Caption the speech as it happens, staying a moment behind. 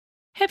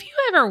Have you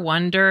ever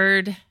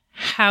wondered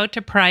how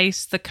to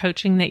price the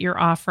coaching that you're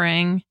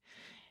offering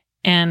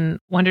and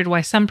wondered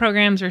why some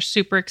programs are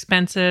super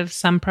expensive,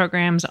 some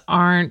programs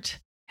aren't?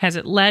 Has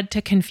it led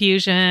to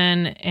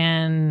confusion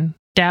and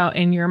doubt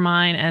in your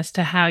mind as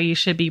to how you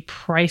should be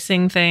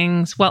pricing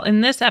things? Well,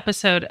 in this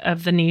episode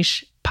of the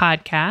Niche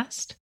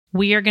Podcast,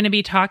 we are going to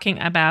be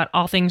talking about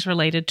all things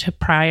related to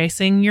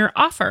pricing your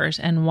offers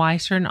and why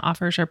certain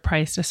offers are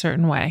priced a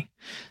certain way.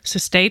 So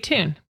stay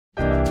tuned.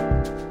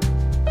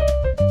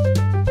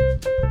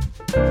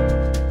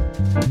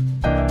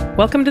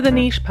 Welcome to the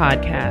Niche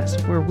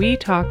Podcast, where we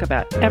talk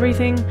about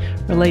everything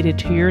related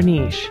to your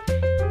niche.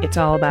 It's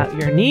all about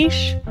your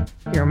niche,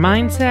 your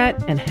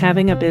mindset, and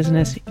having a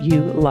business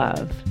you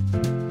love.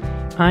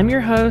 I'm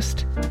your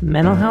host,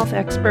 mental health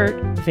expert,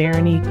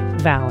 Veronique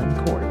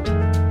Valancourt.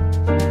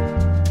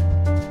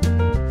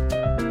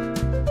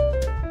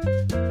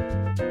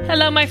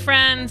 Hello, my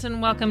friends,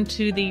 and welcome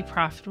to the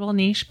Profitable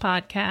Niche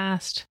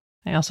Podcast.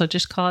 I also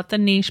just call it the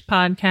Niche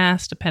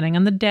Podcast, depending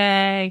on the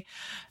day.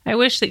 I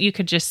wish that you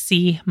could just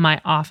see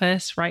my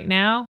office right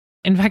now.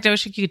 In fact, I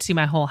wish you could see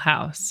my whole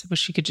house. I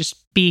wish you could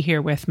just be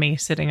here with me,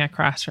 sitting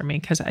across from me,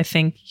 because I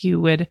think you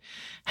would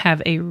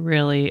have a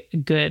really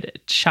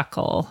good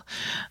chuckle.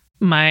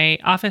 My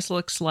office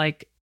looks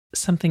like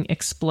something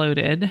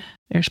exploded.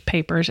 There's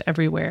papers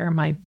everywhere.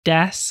 My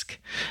desk,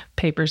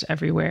 papers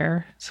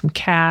everywhere. Some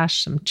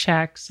cash, some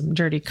checks, some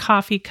dirty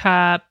coffee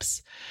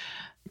cups,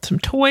 some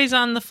toys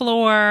on the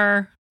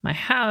floor. My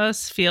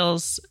house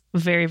feels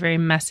very, very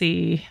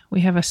messy.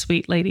 We have a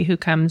sweet lady who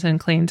comes and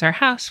cleans our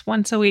house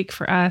once a week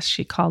for us.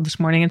 She called this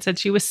morning and said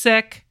she was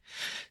sick.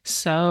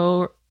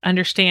 So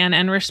understand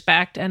and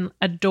respect and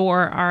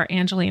adore our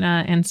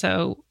Angelina. And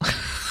so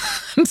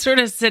I'm sort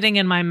of sitting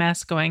in my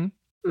mess going,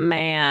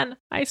 man,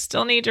 I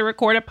still need to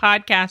record a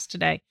podcast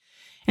today.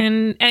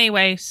 And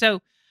anyway, so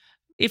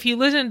if you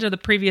listen to the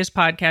previous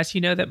podcast,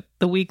 you know that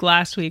the week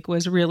last week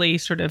was really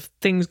sort of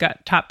things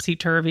got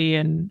topsy-turvy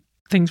and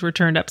things were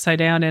turned upside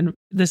down. And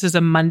this is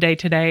a Monday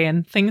today,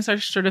 and things are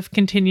sort of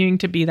continuing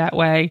to be that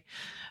way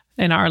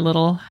in our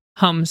little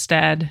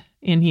homestead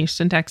in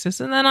Houston, Texas.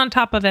 And then on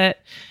top of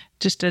it,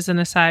 just as an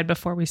aside,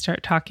 before we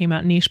start talking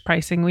about niche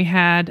pricing, we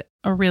had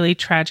a really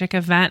tragic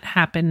event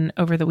happen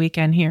over the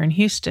weekend here in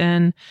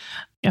Houston,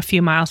 a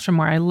few miles from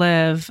where I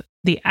live.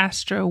 The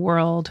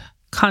Astroworld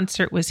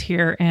concert was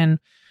here, and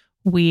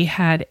we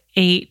had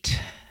 8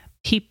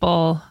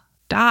 people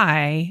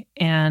die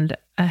and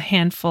a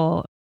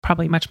handful,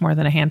 probably much more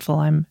than a handful,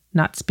 I'm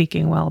not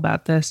speaking well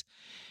about this,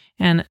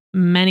 and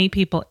many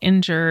people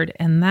injured.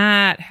 And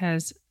that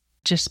has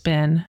just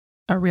been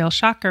a real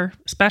shocker,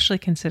 especially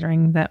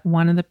considering that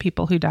one of the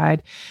people who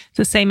died is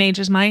the same age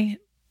as my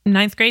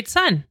 9th grade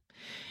son.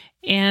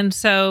 And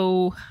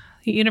so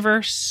the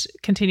universe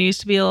continues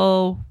to be a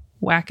little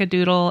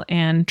wackadoodle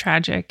and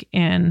tragic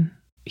in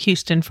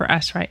Houston for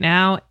us right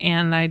now.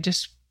 And I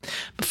just,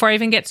 before I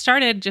even get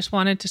started, just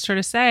wanted to sort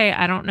of say,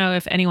 I don't know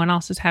if anyone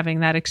else is having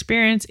that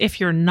experience. If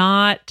you're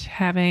not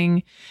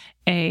having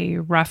a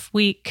rough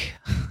week,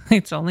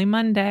 it's only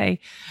Monday.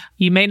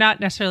 You may not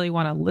necessarily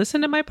want to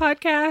listen to my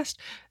podcast,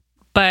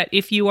 but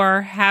if you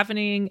are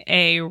having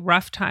a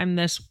rough time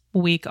this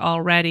week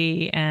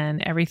already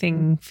and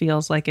everything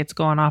feels like it's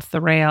going off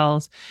the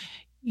rails,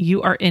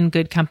 you are in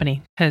good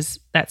company, because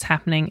that's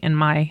happening in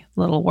my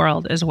little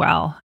world as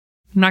well.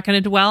 I'm not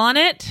going to dwell on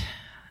it.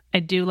 I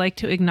do like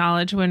to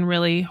acknowledge when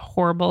really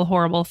horrible,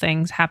 horrible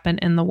things happen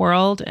in the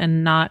world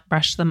and not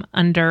brush them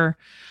under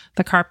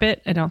the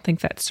carpet. I don't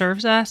think that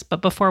serves us.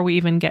 But before we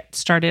even get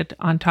started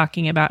on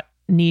talking about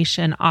niche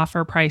and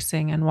offer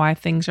pricing and why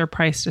things are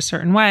priced a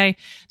certain way,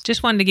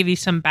 just wanted to give you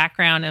some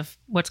background of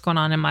what's going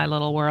on in my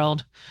little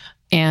world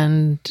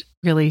and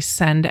really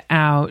send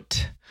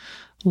out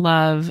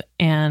love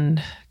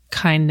and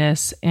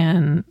kindness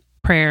and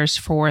prayers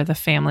for the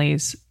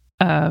families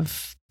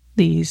of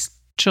these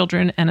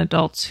children and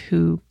adults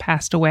who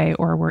passed away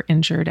or were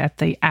injured at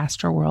the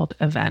Astroworld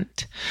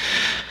event.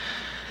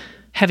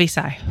 Heavy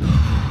sigh.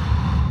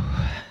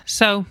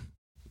 So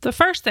the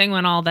first thing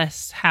when all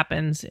this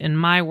happens in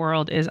my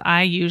world is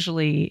I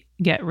usually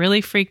get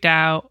really freaked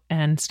out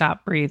and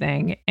stop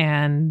breathing.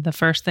 And the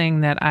first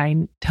thing that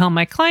I tell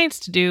my clients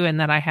to do, and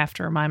that I have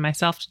to remind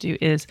myself to do,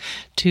 is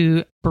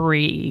to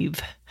breathe.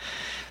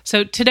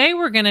 So today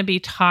we're going to be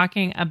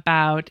talking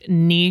about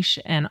niche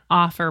and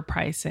offer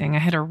pricing. I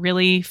had a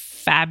really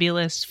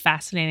fabulous,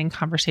 fascinating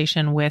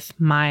conversation with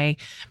my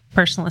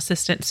personal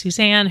assistant,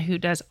 Suzanne, who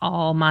does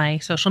all my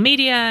social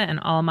media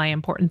and all my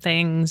important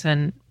things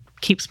and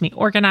keeps me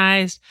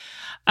organized,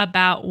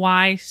 about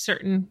why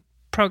certain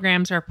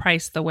programs are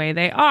priced the way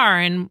they are.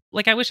 And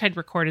I wish I'd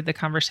recorded the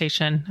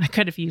conversation. I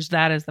could have used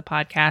that as the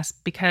podcast,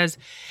 because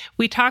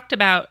we talked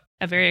about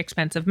a very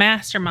expensive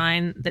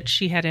mastermind that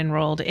she had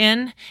enrolled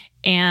in,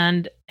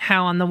 and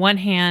how on the one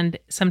hand,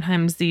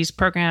 sometimes these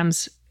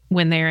programs,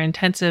 when they're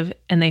intensive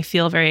and they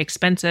feel very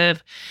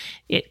expensive,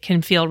 it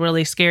can feel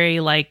really scary,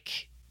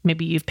 like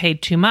maybe you've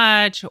paid too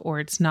much or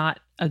it's not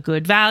a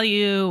good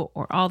value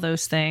or all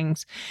those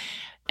things.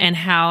 and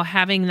how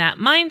having that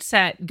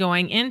mindset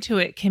going into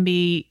it can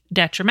be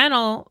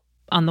detrimental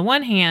on the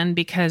one hand,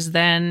 because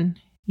then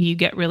you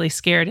get really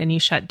scared and you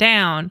shut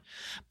down.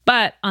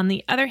 But on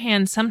the other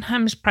hand,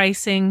 sometimes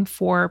pricing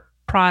for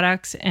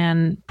products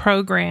and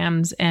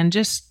programs and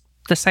just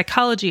the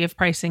psychology of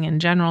pricing in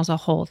general is a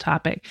whole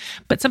topic.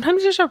 But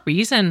sometimes there's a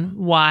reason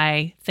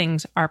why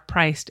things are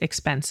priced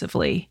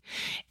expensively.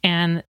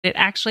 And it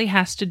actually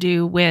has to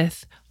do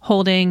with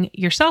holding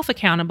yourself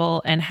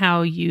accountable and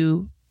how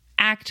you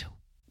act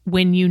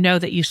when you know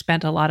that you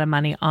spent a lot of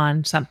money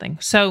on something.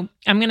 So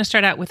I'm going to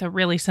start out with a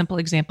really simple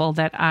example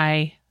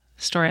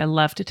story I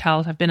love to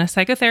tell. I've been a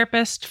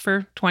psychotherapist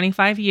for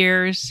 25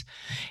 years.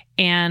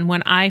 And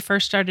when I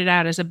first started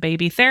out as a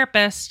baby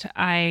therapist,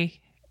 I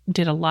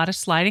did a lot of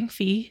sliding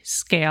fee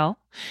scale,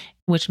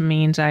 which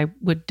means I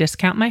would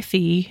discount my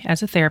fee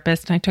as a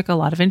therapist. And I took a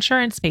lot of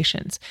insurance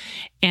patients.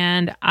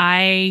 And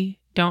I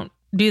don't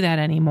do that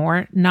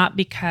anymore, not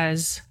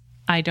because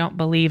I don't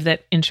believe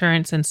that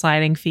insurance and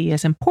sliding fee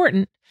is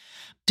important,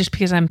 just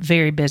because I'm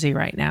very busy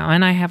right now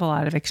and I have a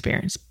lot of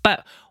experience.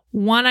 But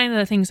one of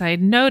the things I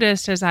had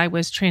noticed as I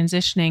was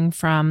transitioning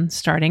from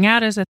starting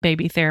out as a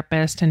baby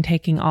therapist and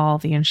taking all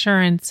the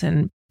insurance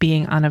and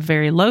being on a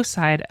very low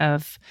side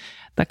of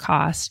the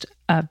cost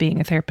of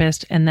being a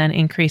therapist and then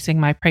increasing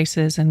my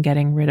prices and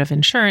getting rid of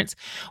insurance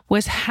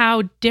was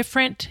how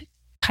different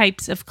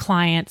types of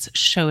clients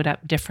showed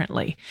up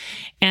differently.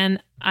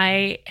 And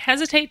I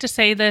hesitate to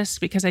say this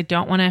because I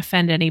don't want to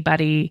offend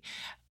anybody,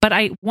 but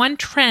one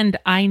trend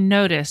I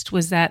noticed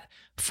was that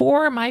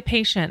for my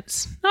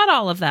patients, not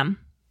all of them,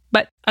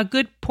 but a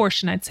good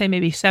portion, I'd say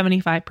maybe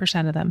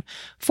 75% of them,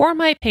 for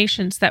my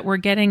patients that were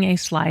getting a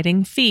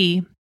sliding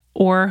fee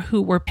or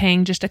who were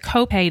paying just a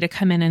copay to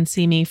come in and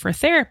see me for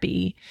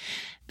therapy,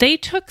 they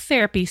took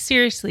therapy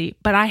seriously,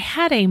 but I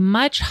had a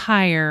much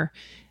higher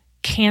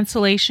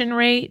cancellation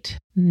rate,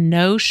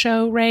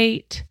 no-show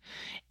rate,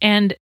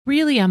 and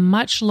really a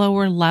much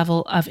lower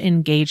level of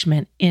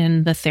engagement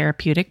in the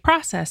therapeutic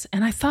process.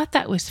 And I thought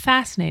that was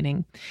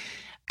fascinating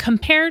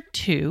compared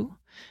to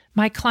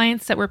my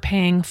clients that were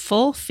paying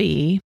full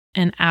fee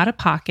and out of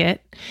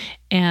pocket.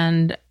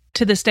 And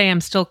to this day,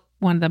 I'm still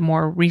one of the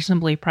more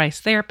reasonably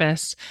priced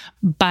therapists.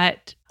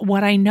 But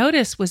what I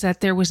noticed was that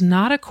there was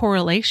not a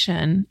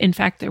correlation. In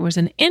fact, there was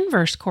an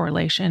inverse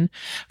correlation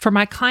for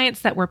my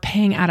clients that were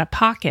paying out of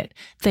pocket.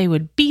 They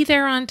would be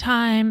there on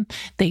time.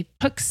 They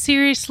took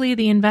seriously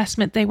the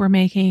investment they were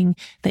making.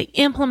 They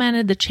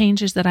implemented the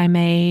changes that I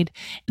made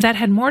that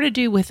had more to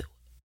do with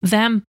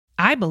them,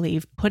 I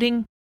believe,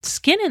 putting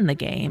skin in the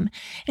game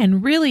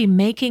and really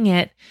making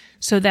it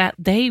so that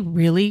they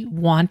really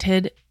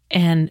wanted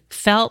and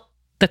felt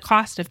the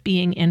cost of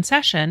being in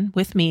session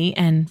with me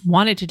and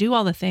wanted to do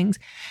all the things,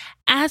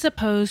 as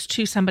opposed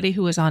to somebody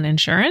who was on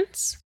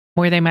insurance,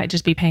 where they might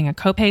just be paying a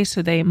copay.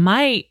 So they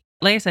might,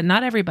 like I said,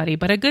 not everybody,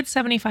 but a good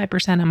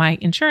 75% of my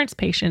insurance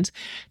patients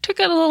took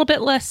it a little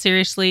bit less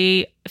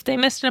seriously. If they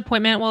missed an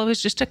appointment, well, it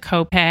was just a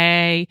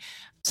copay.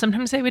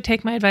 Sometimes they would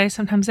take my advice,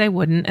 sometimes they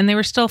wouldn't. And they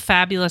were still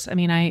fabulous. I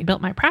mean, I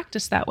built my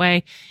practice that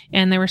way.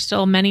 And there were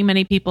still many,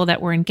 many people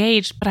that were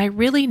engaged, but I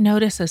really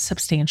noticed a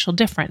substantial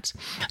difference.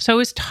 So I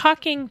was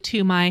talking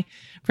to my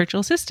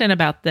virtual assistant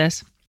about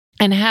this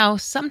and how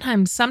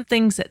sometimes some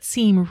things that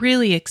seem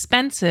really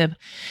expensive,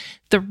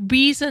 the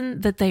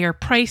reason that they are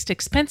priced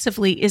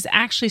expensively is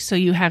actually so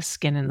you have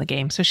skin in the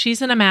game. So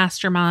she's in a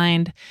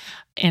mastermind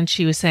and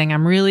she was saying,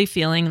 I'm really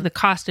feeling the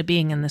cost of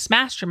being in this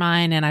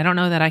mastermind and I don't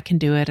know that I can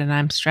do it and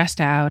I'm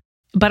stressed out.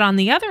 But on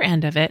the other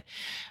end of it,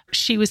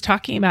 she was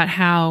talking about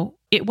how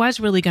it was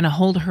really going to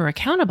hold her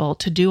accountable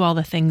to do all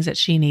the things that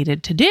she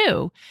needed to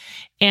do.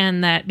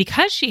 And that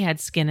because she had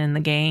skin in the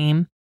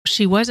game,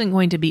 she wasn't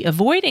going to be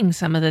avoiding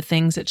some of the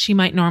things that she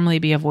might normally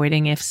be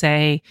avoiding if,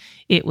 say,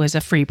 it was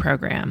a free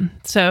program.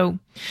 So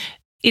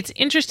it's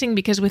interesting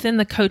because within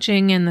the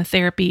coaching and the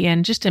therapy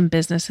and just in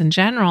business in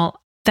general,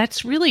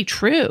 that's really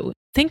true.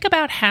 Think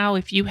about how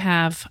if you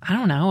have, I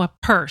don't know, a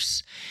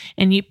purse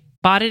and you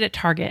bought it at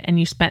Target and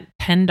you spent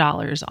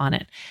 $10 on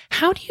it.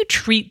 How do you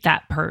treat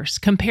that purse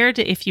compared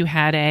to if you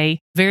had a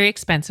very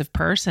expensive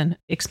purse? And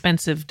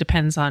expensive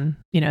depends on,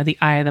 the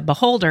eye of the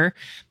beholder.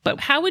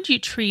 But how would you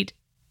treat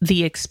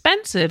the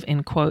expensive,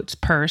 in quotes,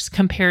 purse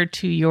compared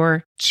to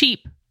your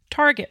cheap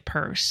Target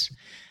purse?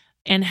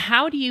 And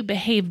how do you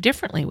behave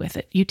differently with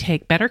it? You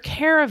take better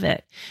care of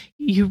it.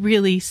 You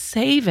really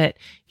save it.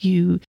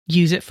 You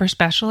use it for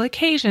special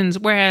occasions,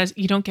 whereas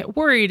you don't get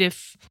worried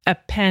if a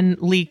pen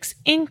leaks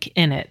ink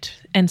in it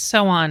and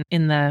so on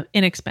in the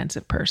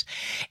inexpensive purse.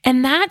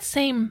 And that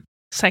same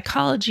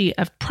psychology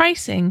of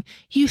pricing,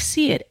 you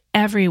see it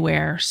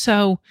everywhere.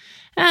 So,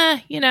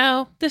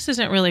 this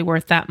isn't really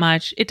worth that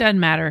much. It doesn't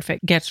matter if it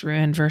gets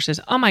ruined versus,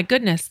 oh my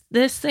goodness,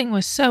 this thing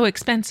was so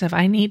expensive.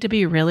 I need to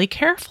be really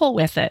careful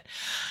with it.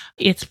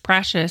 It's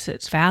precious.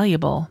 It's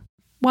valuable.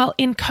 Well,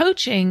 in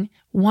coaching,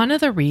 one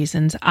of the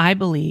reasons I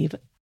believe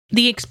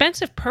the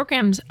expensive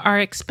programs are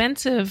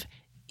expensive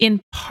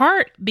in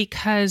part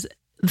because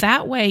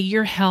that way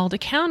you're held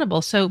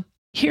accountable. So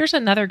here's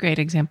another great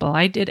example.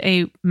 I did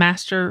a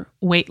master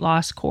weight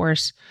loss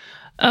course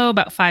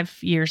about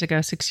 6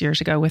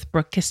 years ago with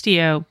Brooke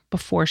Castillo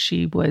before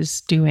she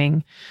was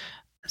doing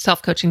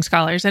Self-Coaching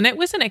Scholars. And it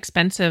was an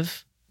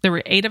expensive, there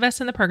were 8 of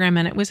us in the program,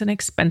 and it was an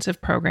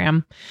expensive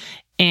program.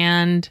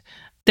 And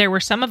there were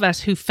some of us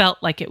who felt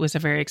like it was a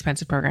very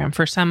expensive program.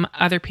 For some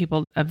other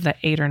people, of the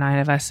 8 or 9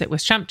 of us, it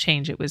was chump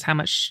change. It was how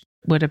much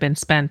would have been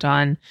spent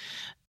on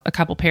a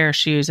couple pair of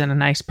shoes and a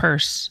nice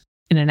purse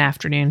in an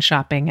afternoon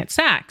shopping at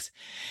Saks.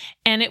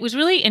 And it was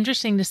really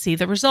interesting to see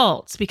the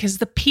results, because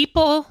the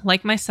people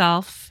like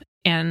myself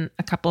and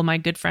a couple of my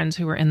good friends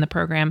who were in the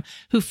program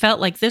who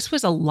felt like this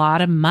was a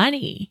lot of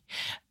money.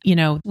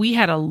 We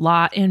had a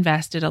lot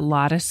invested, a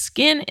lot of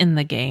skin in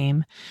the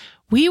game.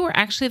 We were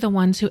actually the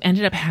ones who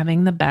ended up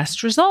having the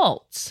best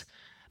results,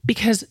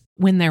 because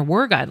when there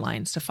were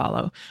guidelines to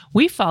follow,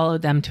 we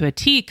followed them to a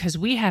T because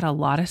we had a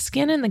lot of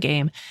skin in the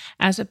game,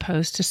 as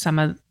opposed to some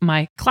of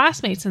my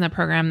classmates in the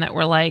program that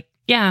were like,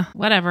 yeah,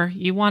 whatever.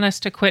 You want us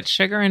to quit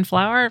sugar and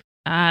flour?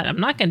 I'm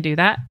not going to do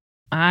that.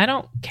 I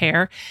don't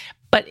care.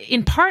 But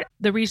in part,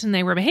 the reason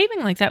they were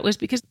behaving like that was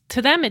because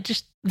to them,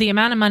 the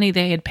amount of money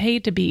they had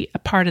paid to be a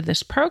part of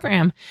this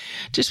program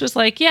just was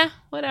like, yeah,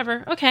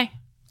 whatever. Okay.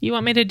 You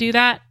want me to do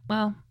that?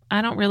 Well,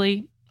 I'm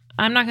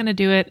not going to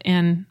do it.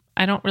 And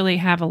I don't really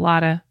have a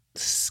lot of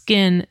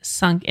skin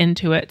sunk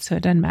into it, so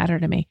it doesn't matter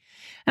to me.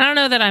 And I don't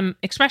know that I'm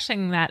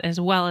expressing that as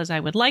well as I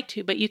would like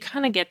to, but you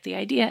kind of get the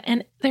idea.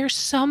 And there's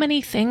so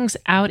many things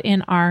out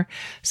in our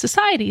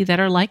society that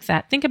are like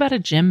that. Think about a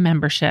gym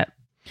membership.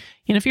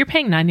 If you're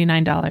paying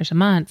 $99 a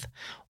month,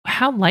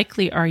 how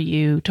likely are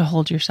you to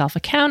hold yourself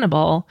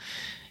accountable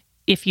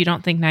if you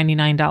don't think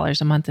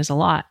 $99 a month is a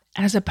lot?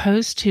 As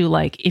opposed to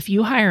like if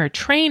you hire a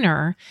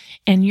trainer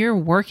and you're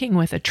working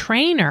with a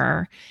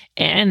trainer,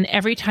 and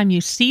every time you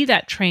see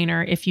that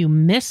trainer, if you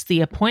miss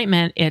the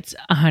appointment, it's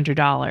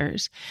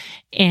 $100.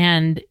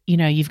 And,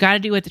 you've got to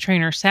do what the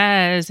trainer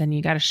says, and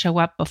you got to show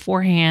up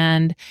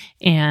beforehand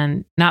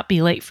and not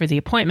be late for the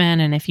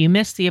appointment. And if you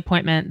miss the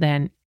appointment,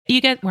 then you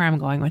get where I'm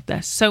going with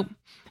this. So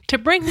to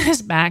bring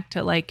this back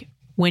to like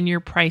when you're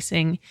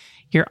pricing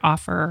your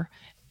offer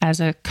as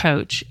a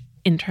coach,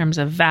 in terms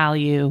of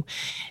value,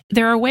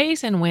 there are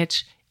ways in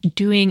which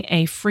doing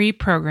a free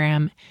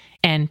program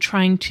and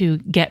trying to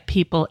get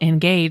people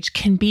engaged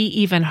can be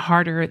even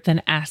harder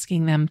than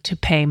asking them to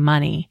pay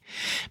money,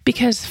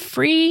 because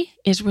free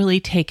is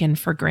really taken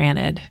for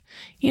granted.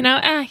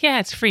 Yeah,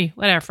 it's free.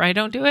 Whatever. If I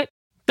don't do it,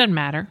 doesn't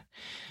matter.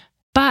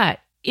 But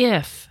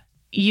if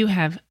you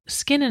have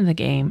skin in the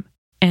game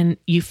and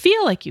you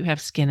feel like you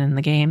have skin in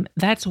the game,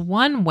 that's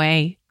one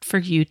way for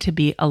you to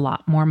be a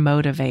lot more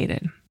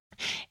motivated.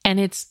 And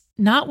it's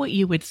not what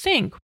you would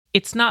think.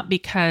 It's not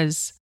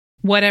because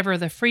whatever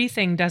the free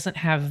thing doesn't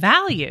have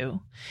value.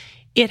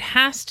 It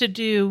has to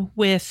do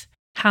with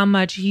how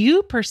much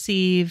you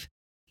perceive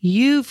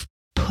you've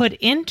put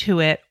into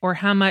it or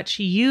how much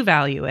you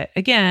value it.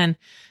 Again,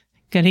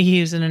 going to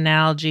use an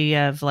analogy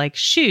of like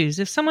shoes.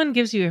 If someone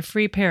gives you a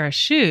free pair of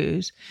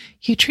shoes,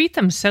 you treat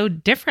them so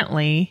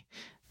differently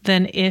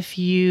than if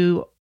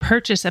you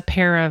purchase a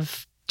pair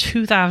of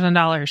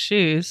 $2,000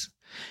 shoes.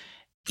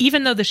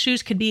 Even though the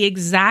shoes could be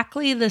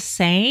exactly the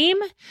same,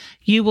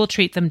 you will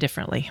treat them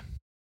differently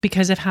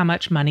because of how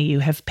much money you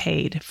have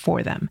paid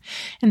for them.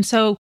 And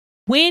so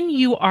when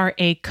you are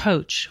a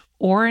coach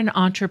or an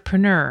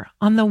entrepreneur,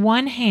 on the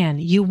one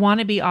hand, you want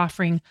to be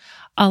offering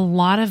a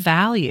lot of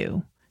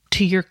value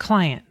to your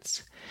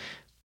clients,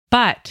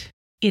 but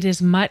it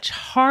is much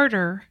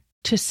harder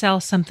to sell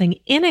something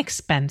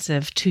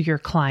inexpensive to your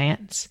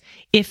clients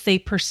if they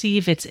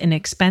perceive it's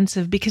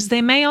inexpensive, because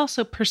they may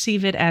also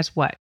perceive it as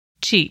what?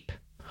 Cheap.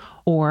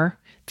 Or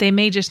they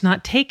may just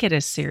not take it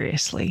as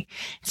seriously.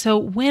 So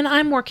when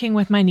I'm working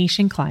with my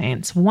niching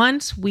clients,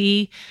 once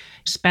we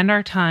spend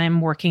our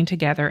time working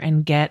together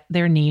and get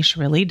their niche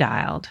really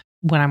dialed,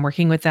 when I'm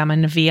working with them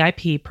in a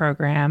VIP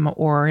program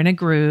or in a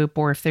group,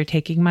 or if they're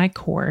taking my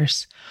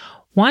course,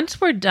 once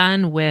we're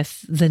done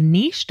with the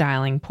niche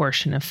dialing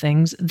portion of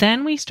things,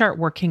 then we start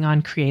working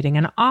on creating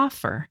an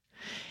offer.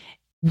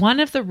 One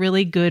of the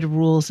really good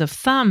rules of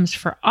thumbs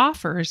for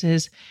offers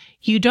is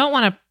you don't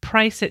want to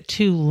price it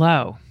too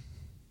low.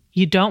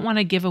 You don't want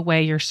to give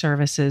away your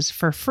services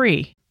for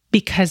free,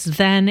 because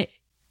then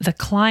the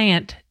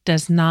client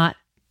does not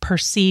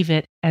perceive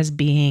it as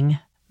being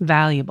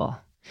valuable.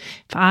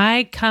 If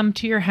I come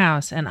to your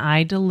house and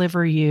I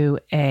deliver you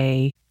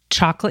a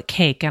chocolate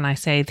cake and I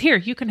say, here,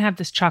 you can have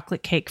this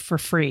chocolate cake for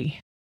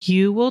free,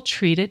 you will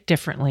treat it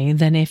differently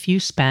than if you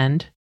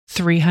spend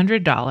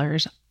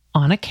 $300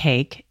 on a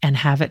cake and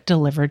have it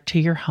delivered to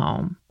your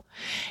home.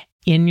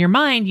 In your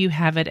mind, you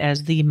have it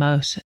as the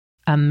most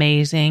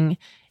amazing,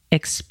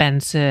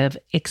 expensive,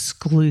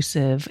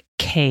 exclusive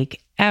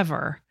cake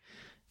ever.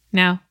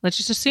 Now, let's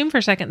just assume for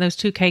a second those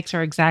two cakes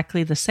are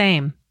exactly the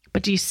same.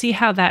 But do you see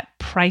how that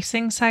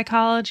pricing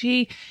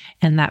psychology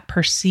and that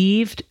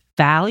perceived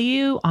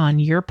value on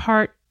your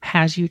part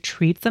has you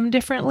treat them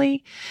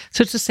differently?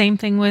 So it's the same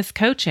thing with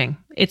coaching.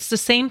 It's the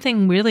same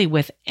thing really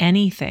with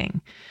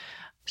anything.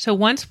 So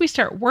once we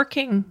start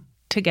working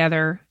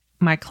together,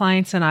 my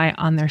clients and I,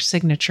 on their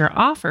signature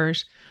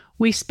offers,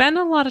 we spend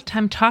a lot of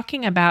time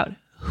talking about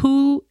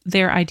who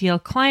their ideal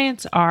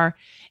clients are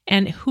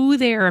and who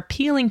they are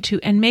appealing to,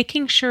 and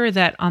making sure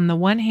that on the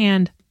one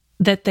hand,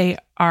 that they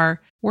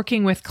are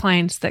working with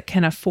clients that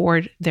can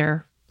afford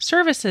their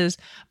services,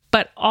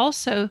 but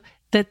also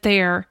that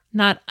they are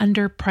not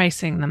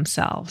underpricing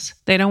themselves.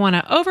 They don't want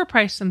to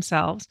overprice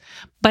themselves,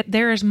 but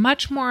there is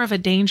much more of a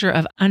danger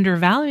of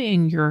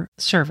undervaluing your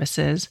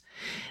services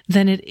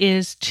than it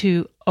is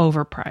to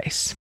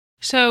overprice.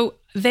 So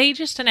they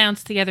just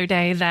announced the other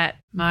day that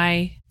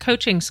my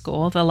coaching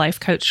school, the Life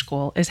Coach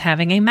School, is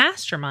having a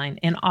mastermind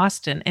in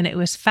Austin, and it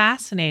was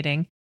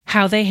fascinating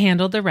how they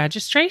handled the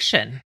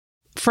registration.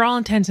 For all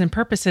intents and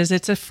purposes,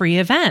 it's a free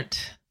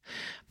event,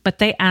 but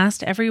they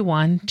asked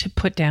everyone to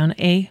put down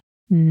a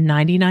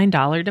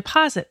 $99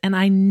 deposit. And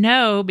I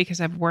know, because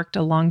I've worked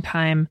a long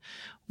time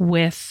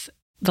with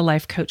the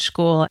Life Coach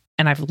School,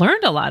 and I've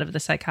learned a lot of the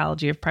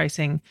psychology of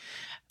pricing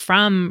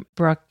from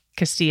Brooke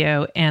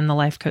Castillo and the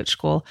Life Coach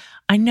School.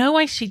 I know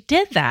why she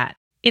did that.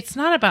 It's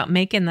not about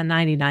making the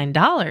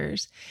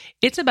 $99.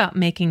 It's about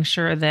making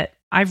sure that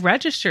I've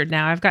registered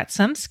now. I've got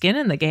some skin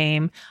in the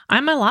game.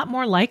 I'm a lot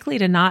more likely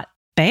to not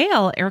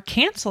bail or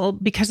cancel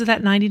because of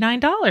that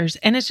 $99.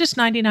 And it's just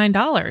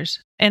 $99.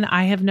 And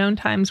I have known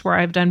times where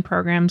I've done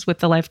programs with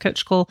the Life Coach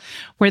School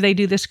where they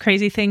do this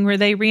crazy thing where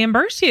they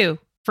reimburse you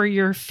for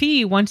your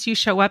fee once you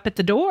show up at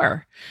the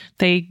door.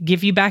 They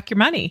give you back your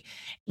money,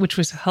 which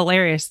was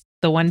hilarious.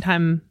 The one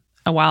time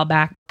a while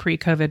back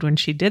pre-COVID when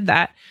she did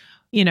that,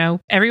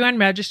 everyone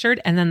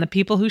registered, and then the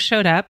people who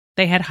showed up,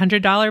 they had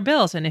 $100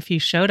 bills. And if you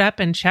showed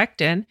up and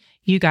checked in,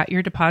 you got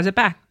your deposit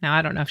back. Now,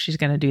 I don't know if she's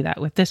going to do that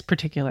with this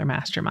particular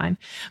mastermind,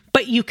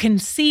 but you can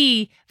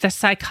see the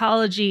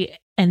psychology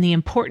and the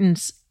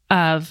importance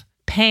of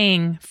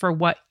paying for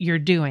what you're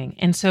doing.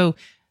 And so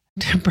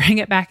to bring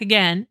it back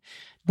again,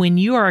 when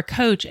you are a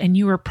coach and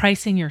you are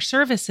pricing your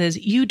services,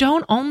 you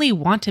don't only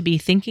want to be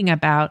thinking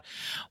about,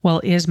 well,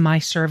 is my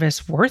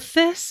service worth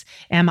this?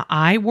 Am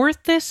I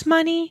worth this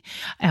money?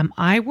 Am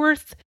I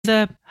worth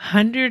the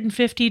 $150,000,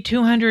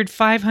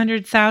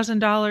 $200,000,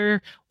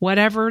 $500,000,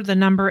 whatever the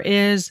number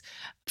is,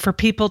 for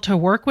people to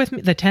work with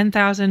me, the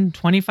 $10,000,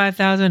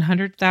 $25,000,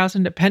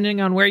 $100,000, depending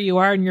on where you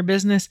are in your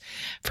business,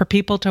 for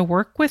people to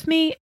work with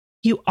me?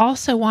 You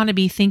also want to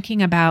be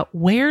thinking about,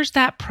 where's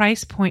that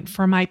price point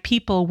for my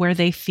people where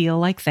they feel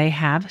like they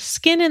have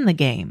skin in the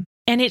game?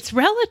 And it's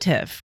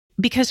relative,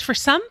 because for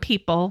some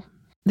people,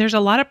 there's a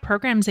lot of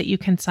programs that you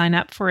can sign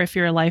up for if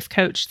you're a life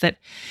coach that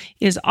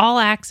is all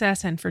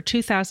access. And for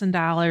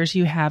 $2,000,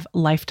 you have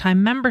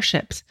lifetime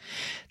memberships.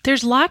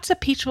 There's lots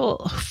of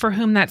people for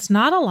whom that's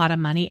not a lot of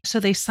money. So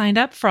they signed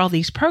up for all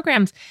these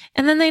programs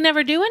and then they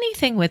never do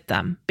anything with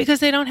them because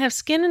they don't have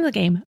skin in the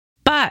game.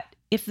 But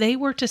if they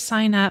were to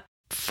sign up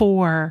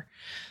for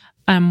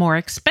a more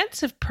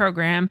expensive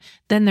program,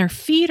 then their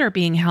feet are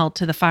being held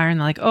to the fire and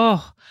they're like,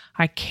 oh,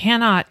 I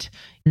cannot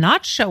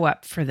not show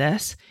up for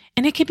this.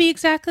 And it could be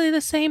exactly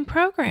the same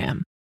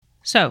program.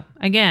 So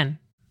again,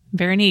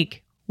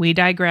 Veronique, we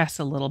digress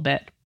a little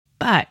bit.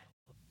 But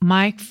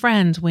my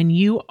friends, when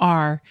you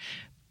are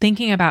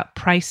thinking about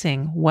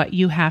pricing what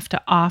you have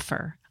to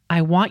offer,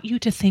 I want you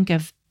to think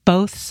of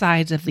both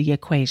sides of the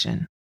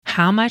equation.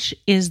 How much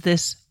is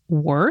this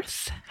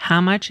worth?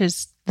 How much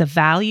is the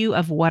value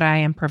of what I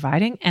am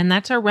providing? And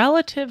that's a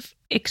relative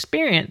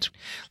experience.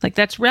 Like,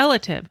 that's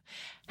relative.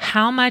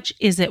 How much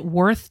is it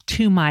worth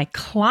to my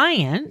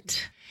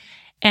client?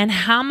 And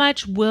how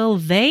much will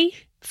they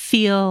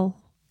feel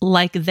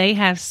like they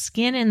have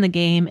skin in the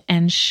game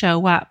and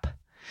show up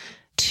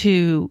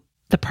to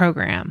the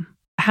program?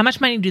 How much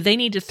money do they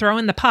need to throw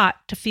in the pot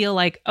to feel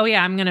like, oh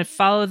yeah, I'm going to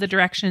follow the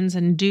directions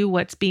and do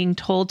what's being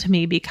told to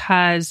me,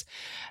 because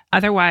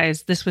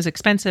otherwise this was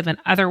expensive and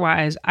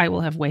otherwise I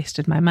will have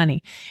wasted my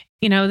money.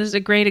 This is a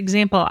great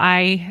example.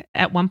 I,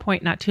 at one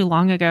point not too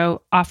long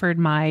ago, offered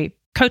my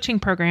coaching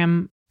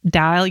program,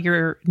 Dial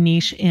Your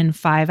Niche in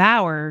 5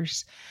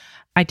 hours.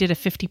 I did a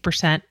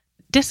 50%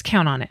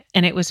 discount on it.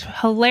 And it was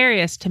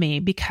hilarious to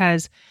me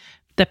because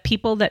the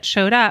people that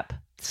showed up,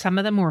 some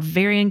of them were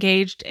very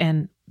engaged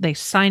and they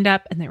signed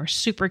up and they were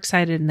super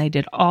excited and they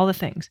did all the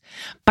things.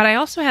 But I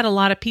also had a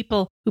lot of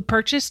people who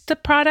purchased the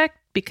product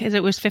because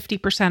it was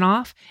 50%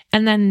 off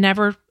and then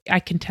never, I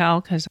can tell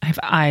because I have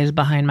eyes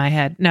behind my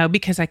head. No,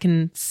 because I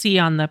can see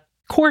on the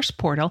course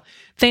portal,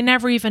 they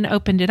never even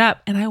opened it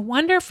up. And I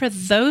wonder, for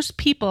those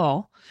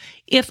people,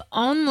 if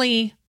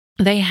only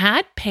they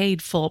had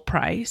paid full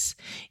price,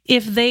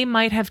 if they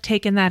might have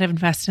taken that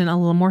investment a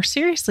little more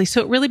seriously.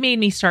 So it really made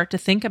me start to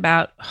think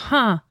about,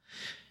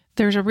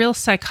 there's a real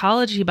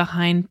psychology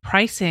behind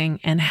pricing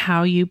and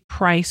how you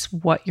price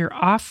what you're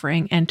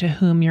offering and to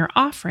whom you're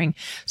offering.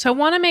 So I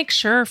want to make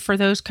sure, for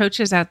those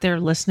coaches out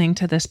there listening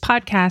to this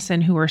podcast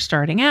and who are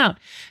starting out,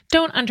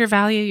 don't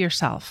undervalue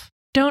yourself.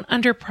 Don't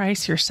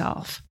underprice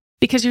yourself,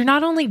 because you're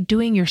not only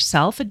doing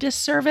yourself a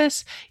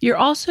disservice, you're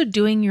also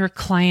doing your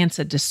clients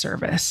a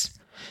disservice.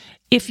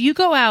 If you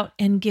go out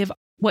and give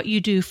what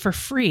you do for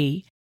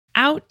free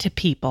out to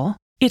people,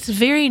 it's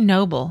very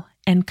noble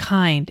and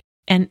kind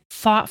and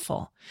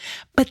thoughtful,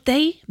 but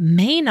they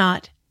may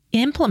not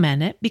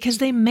implement it because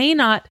they may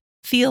not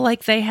feel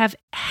like they have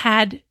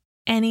had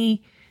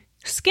any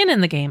skin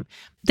in the game.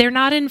 They're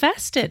not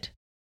invested.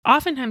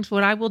 Oftentimes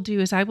what I will do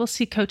is I will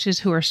see coaches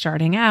who are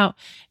starting out.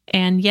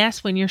 And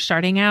yes, when you're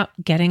starting out,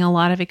 getting a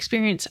lot of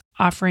experience,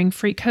 offering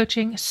free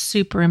coaching,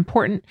 super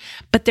important.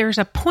 But there's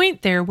a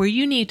point there where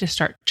you need to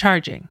start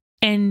charging.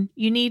 And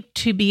you need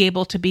to be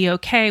able to be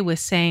okay with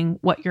saying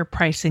what your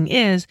pricing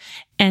is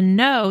and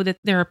know that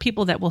there are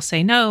people that will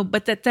say no,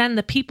 but that then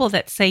the people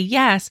that say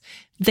yes,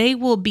 they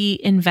will be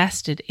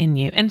invested in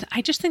you. And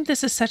I just think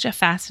this is such a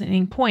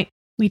fascinating point.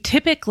 We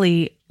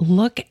typically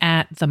look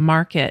at the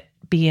market,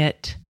 be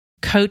it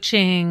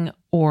coaching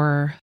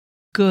or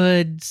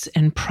goods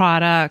and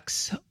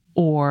products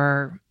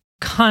or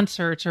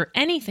concerts or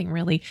anything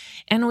really,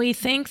 and we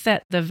think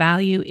that the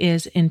value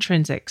is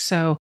intrinsic.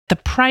 So the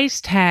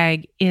price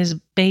tag is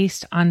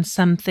based on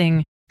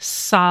something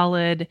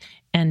solid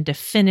and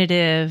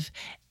definitive.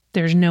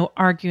 There's no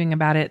arguing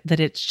about it, that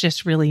it's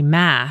just really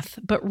math.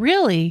 But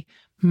really,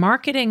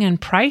 marketing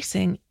and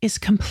pricing is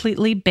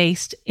completely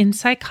based in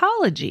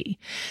psychology.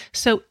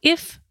 So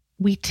if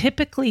we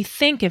typically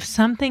think if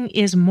something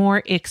is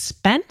more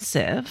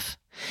expensive,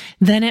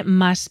 then it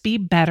must be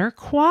better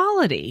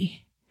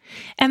quality.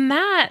 And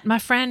that, my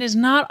friend, is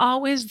not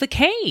always the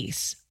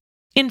case.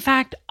 In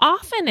fact,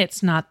 often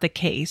it's not the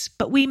case,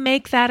 but we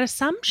make that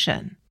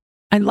assumption.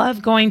 I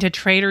love going to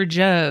Trader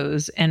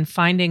Joe's and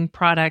finding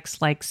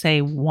products like,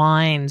 say,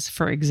 wines,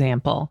 for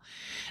example,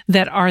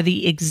 that are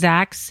the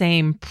exact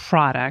same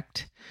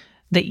product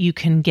that you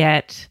can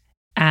get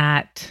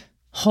at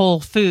Whole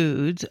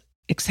Foods,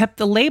 except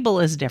the label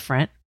is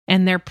different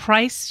and they're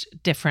priced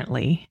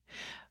differently.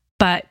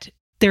 But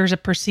there's a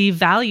perceived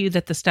value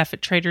that the stuff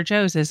at Trader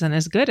Joe's isn't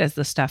as good as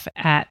the stuff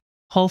at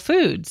Whole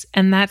Foods.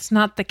 And that's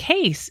not the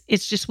case.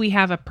 It's just we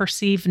have a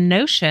perceived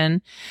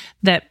notion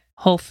that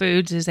Whole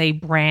Foods is a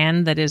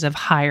brand that is of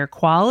higher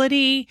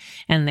quality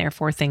and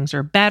therefore things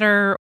are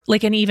better.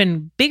 Like an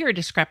even bigger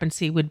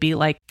discrepancy would be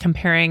like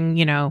comparing,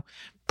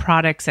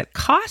 products at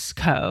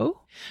Costco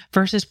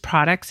versus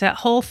products at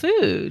Whole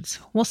Foods.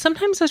 Well,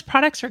 sometimes those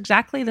products are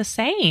exactly the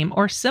same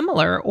or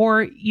similar,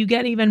 or you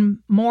get even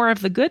more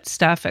of the good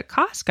stuff at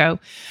Costco.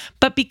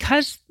 But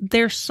because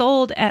they're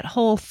sold at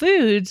Whole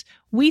Foods,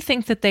 we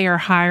think that they are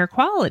higher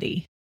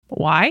quality.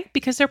 Why?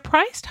 Because they're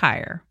priced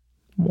higher.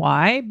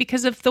 Why?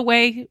 Because of the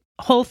way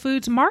Whole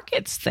Foods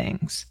markets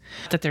things.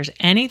 That there's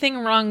anything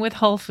wrong with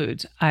Whole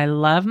Foods. I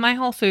love my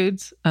Whole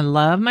Foods. I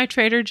love my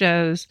Trader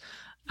Joe's.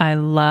 I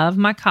love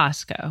my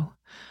Costco.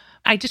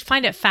 I just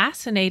find it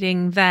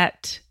fascinating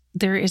that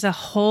there is a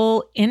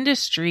whole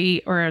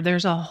industry or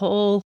there's a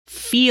whole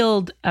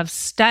field of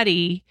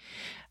study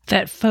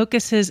that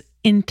focuses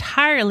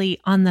entirely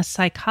on the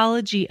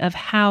psychology of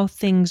how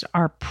things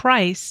are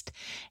priced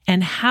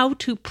and how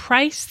to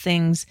price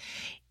things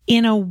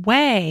in a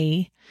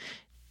way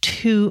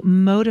to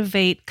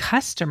motivate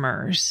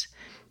customers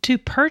to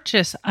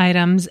purchase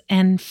items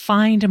and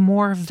find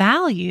more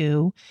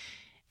value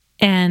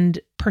and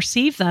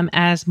perceive them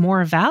as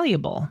more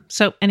valuable.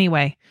 So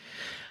anyway,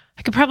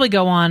 I could probably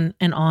go on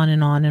and on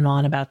and on and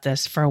on about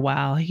this for a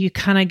while. You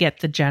kind of get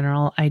the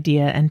general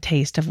idea and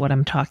taste of what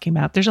I'm talking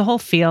about. There's a whole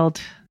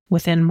field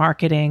within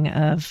marketing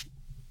of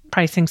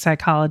pricing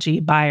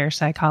psychology, buyer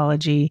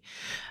psychology.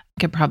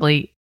 I could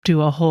probably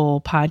do a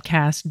whole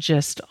podcast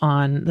just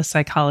on the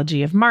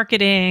psychology of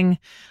marketing.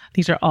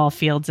 These are all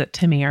fields that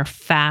to me are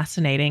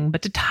fascinating,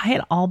 but to tie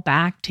it all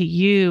back to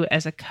you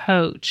as a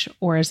coach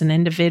or as an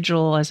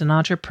individual, as an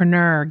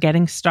entrepreneur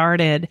getting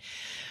started,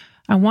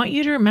 I want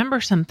you to remember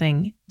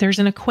something. There's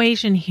an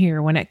equation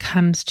here when it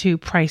comes to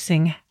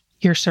pricing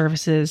your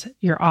services,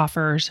 your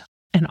offers,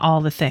 and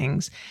all the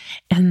things.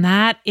 And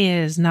that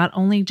is not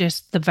only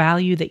just the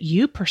value that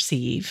you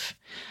perceive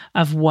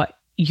of what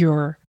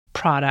your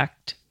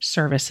product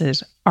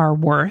services are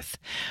worth,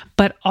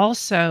 but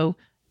also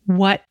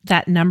what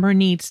that number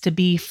needs to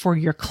be for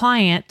your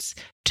clients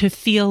to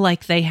feel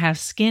like they have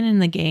skin in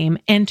the game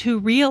and to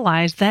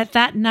realize that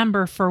that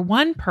number for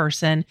one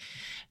person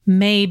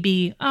may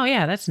be, oh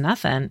yeah, that's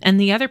nothing. And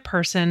the other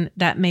person,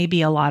 that may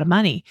be a lot of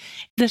money.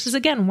 This is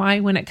again why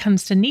when it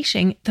comes to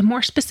niching, the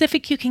more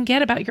specific you can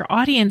get about your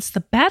audience,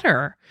 the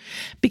better.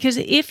 Because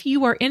if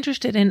you are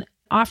interested in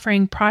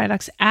offering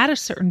products at a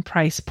certain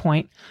price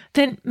point,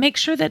 then make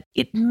sure that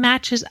it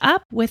matches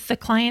up with the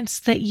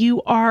clients that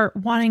you are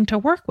wanting to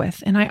work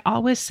with. And I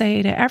always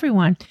say to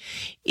everyone,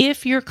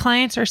 if your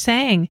clients are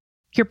saying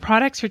your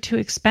products are too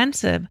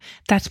expensive,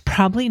 that's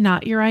probably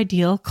not your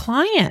ideal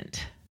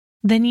client.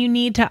 Then you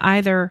need to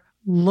either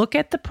look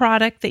at the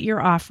product that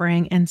you're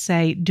offering and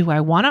say, do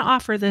I want to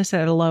offer this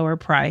at a lower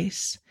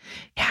price?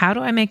 How do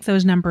I make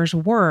those numbers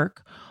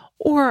work?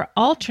 Or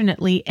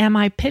alternately, am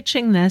I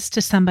pitching this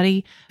to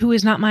somebody who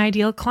is not my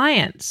ideal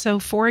client? So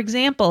for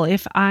example,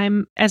 if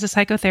I'm as a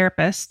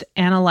psychotherapist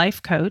and a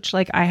life coach,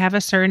 like I have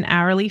a certain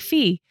hourly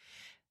fee,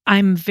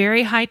 I'm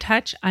very high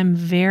touch. I'm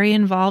very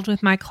involved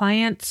with my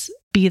clients,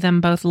 be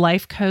them both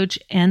life coach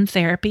and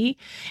therapy.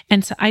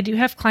 And so I do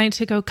have clients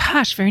who go,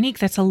 gosh, Veronique,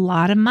 that's a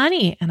lot of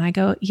money. And I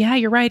go, yeah,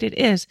 you're right, it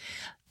is.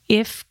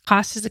 If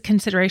cost is a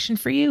consideration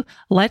for you,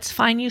 let's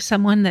find you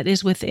someone that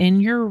is within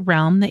your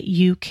realm that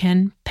you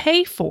can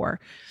pay for.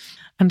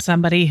 I'm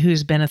somebody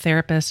who's been a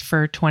therapist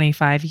for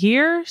 25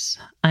 years.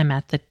 I'm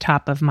at the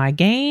top of my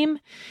game.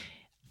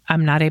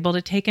 I'm not able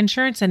to take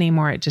insurance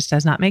anymore. It just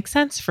does not make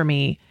sense for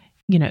me.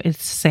 It's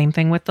the same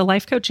thing with the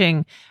life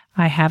coaching.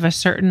 I have a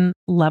certain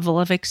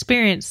level of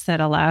experience that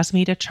allows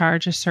me to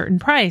charge a certain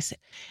price,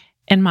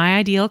 and my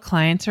ideal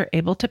clients are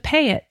able to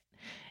pay it.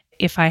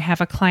 If I have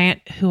a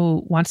client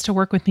who wants to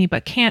work with me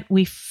but can't,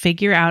 we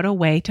figure out a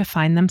way to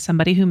find them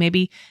somebody who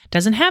maybe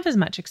doesn't have as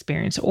much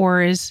experience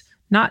or is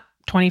not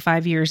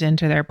 25 years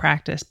into their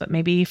practice, but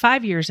maybe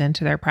 5 years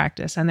into their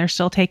practice and they're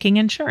still taking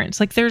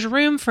insurance. Like there's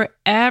room for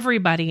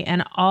everybody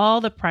and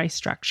all the price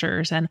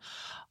structures and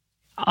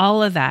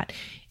all of that.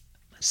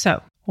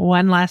 So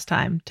one last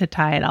time to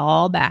tie it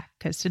all back,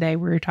 because today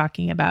we're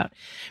talking about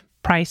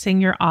pricing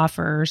your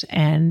offers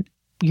and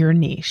your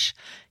niche.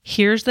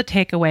 Here's the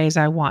takeaways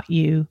I want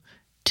you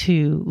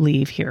to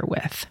leave here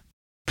with.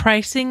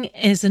 Pricing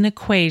is an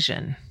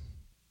equation.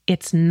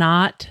 It's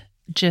not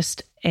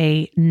just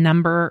a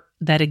number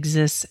that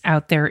exists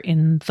out there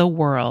in the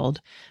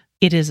world.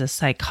 It is a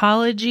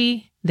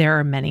psychology. There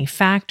are many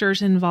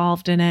factors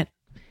involved in it.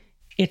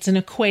 It's an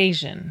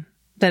equation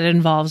that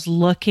involves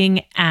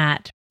looking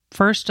at,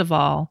 first of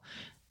all,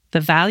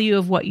 the value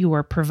of what you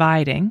are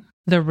providing,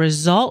 the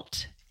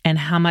result and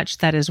how much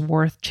that is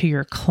worth to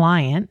your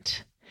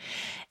client,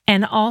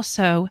 and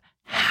also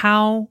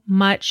how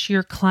much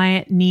your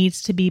client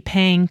needs to be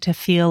paying to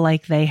feel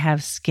like they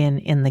have skin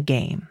in the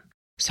game.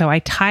 So I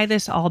tie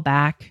this all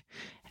back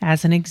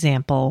as an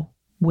example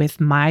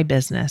with my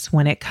business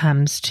when it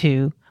comes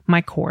to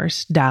my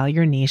course, Dial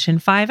Your Niche in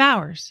 5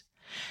 Hours.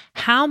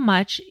 How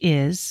much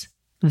is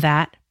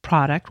that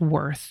product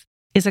worth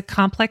is a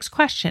complex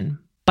question,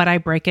 but I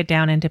break it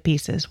down into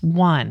pieces.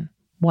 1,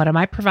 what am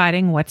I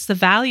providing? What's the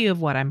value of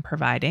what I'm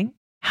providing?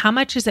 How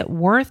much is it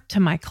worth to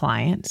my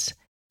clients?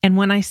 And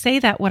when I say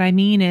that, what I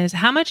mean is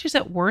how much is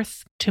it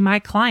worth to my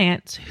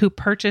clients who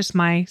purchase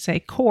my, say,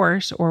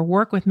 course or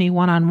work with me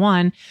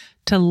one-on-one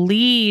to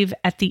leave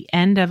at the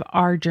end of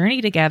our journey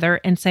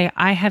together and say,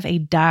 I have a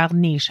dialed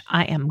niche.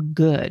 I am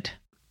good.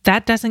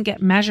 That doesn't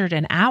get measured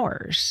in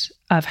hours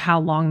of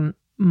how long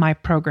my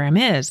program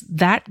is.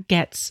 That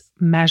gets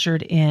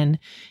measured in,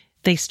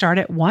 they start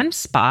at one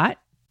spot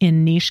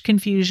in niche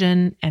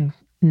confusion and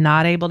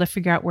not able to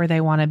figure out where they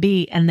want to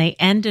be, and they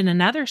end in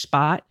another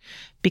spot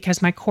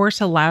because my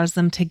course allows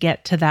them to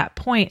get to that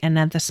point. And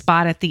then the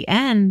spot at the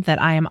end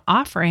that I am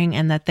offering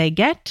and that they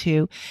get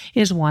to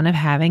is one of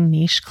having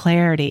niche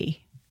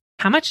clarity.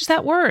 How much is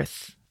that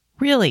worth?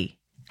 Really?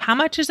 How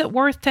much is it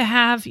worth to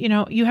have,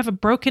 you have a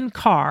broken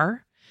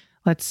car,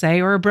 let's say,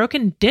 or a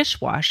broken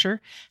dishwasher.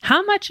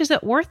 How much is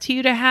it worth to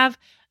you to have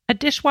a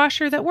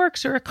dishwasher that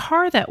works or a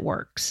car that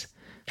works?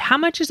 How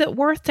much is it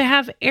worth to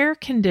have air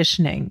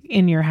conditioning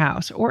in your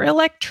house or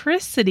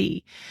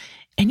electricity?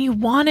 And you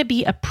want to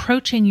be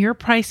approaching your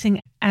pricing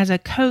as a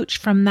coach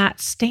from that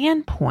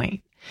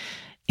standpoint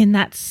in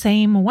that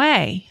same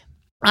way.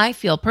 I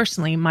feel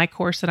personally, my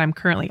course that I'm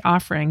currently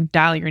offering,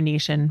 Dial Your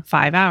Niche in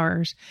 5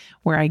 Hours,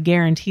 where I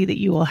guarantee that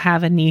you will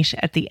have a niche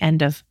at the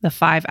end of the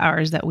 5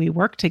 hours that we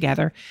work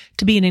together,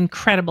 to be an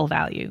incredible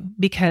value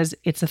because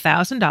it's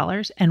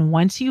 $1,000. And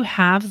once you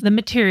have the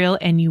material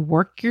and you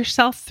work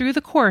yourself through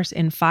the course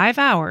in 5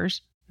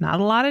 hours,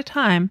 not a lot of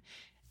time,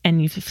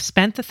 and you've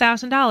spent the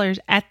 $1,000,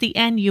 at the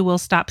end, you will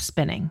stop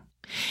spinning.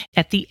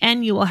 At the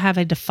end, you will have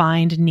a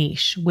defined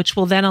niche, which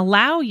will then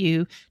allow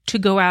you to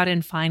go out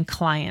and find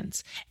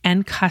clients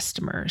and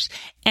customers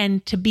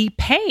and to be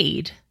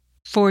paid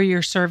for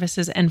your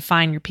services and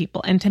find your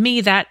people. And to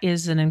me, that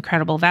is an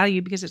incredible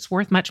value because it's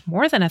worth much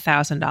more than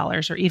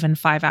 $1,000 or even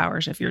 5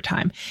 hours of your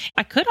time.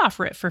 I could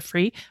offer it for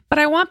free, but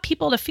I want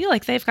people to feel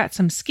like they've got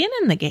some skin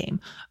in the game.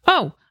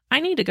 Oh, I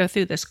need to go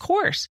through this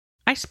course.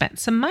 I spent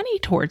some money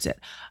towards it.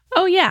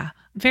 Oh yeah,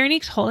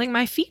 Veronique's holding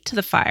my feet to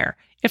the fire.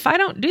 If I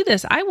don't do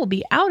this, I will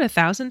be out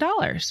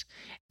 $1,000.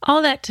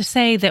 All that to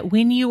say that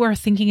when you are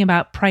thinking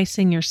about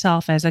pricing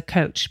yourself as a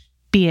coach,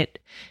 be it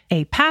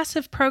a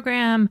passive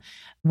program,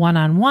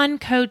 one-on-one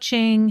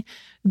coaching,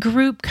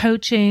 group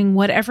coaching,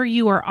 whatever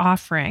you are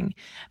offering,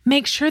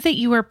 make sure that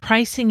you are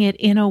pricing it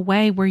in a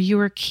way where you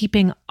are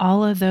keeping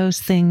all of those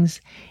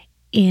things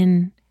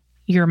in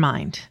your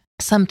mind.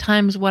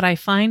 Sometimes what I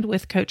find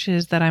with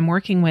coaches that I'm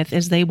working with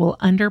is they will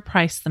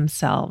underprice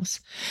themselves.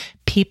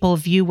 People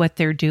view what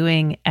they're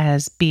doing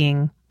as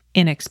being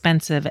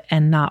inexpensive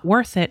and not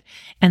worth it,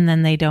 and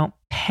then they don't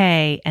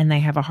pay and they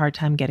have a hard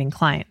time getting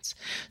clients.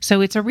 So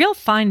it's a real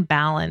fine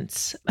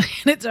balance.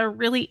 It's a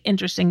really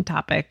interesting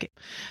topic.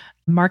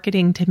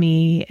 Marketing to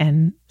me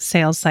and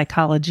sales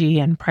psychology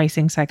and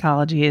pricing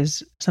psychology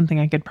is something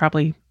I could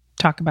probably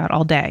talk about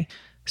all day.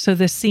 So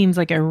this seems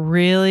like a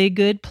really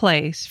good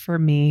place for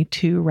me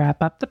to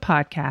wrap up the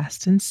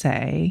podcast and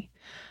say,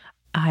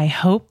 I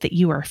hope that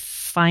you are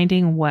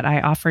finding what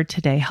I offered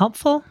today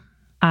helpful.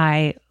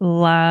 I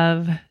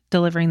love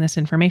delivering this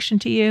information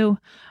to you.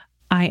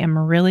 I am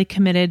really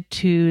committed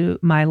to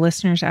my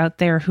listeners out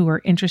there who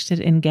are interested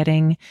in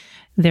getting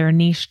their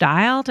niche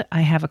dialed.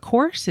 I have a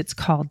course. It's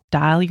called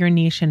Dial Your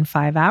Niche in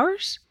 5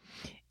 Hours.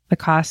 The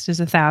cost is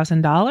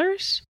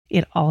 $1,000.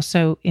 It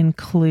also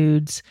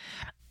includes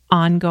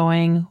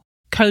ongoing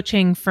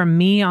coaching from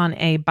me on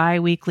a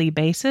bi-weekly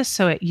basis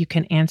so you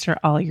can answer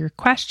all your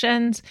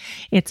questions.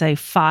 It's a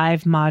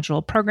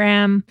 5-module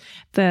program.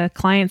 The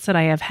clients that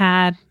I have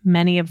had,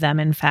 many of them,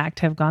 in fact,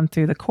 have gone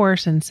through the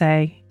course and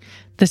say,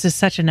 this is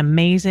such an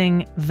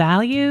amazing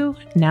value.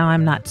 Now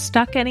I'm not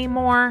stuck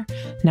anymore.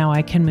 Now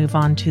I can move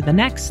on to the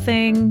next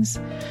things.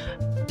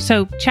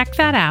 So check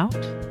that out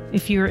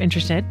if you're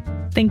interested.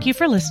 Thank you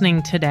for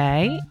listening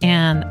today,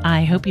 and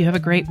I hope you have a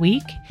great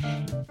week,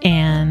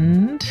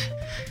 and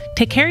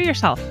take care of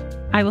yourself.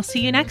 I will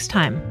see you next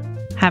time.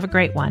 Have a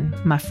great one,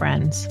 my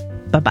friends.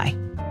 Bye-bye.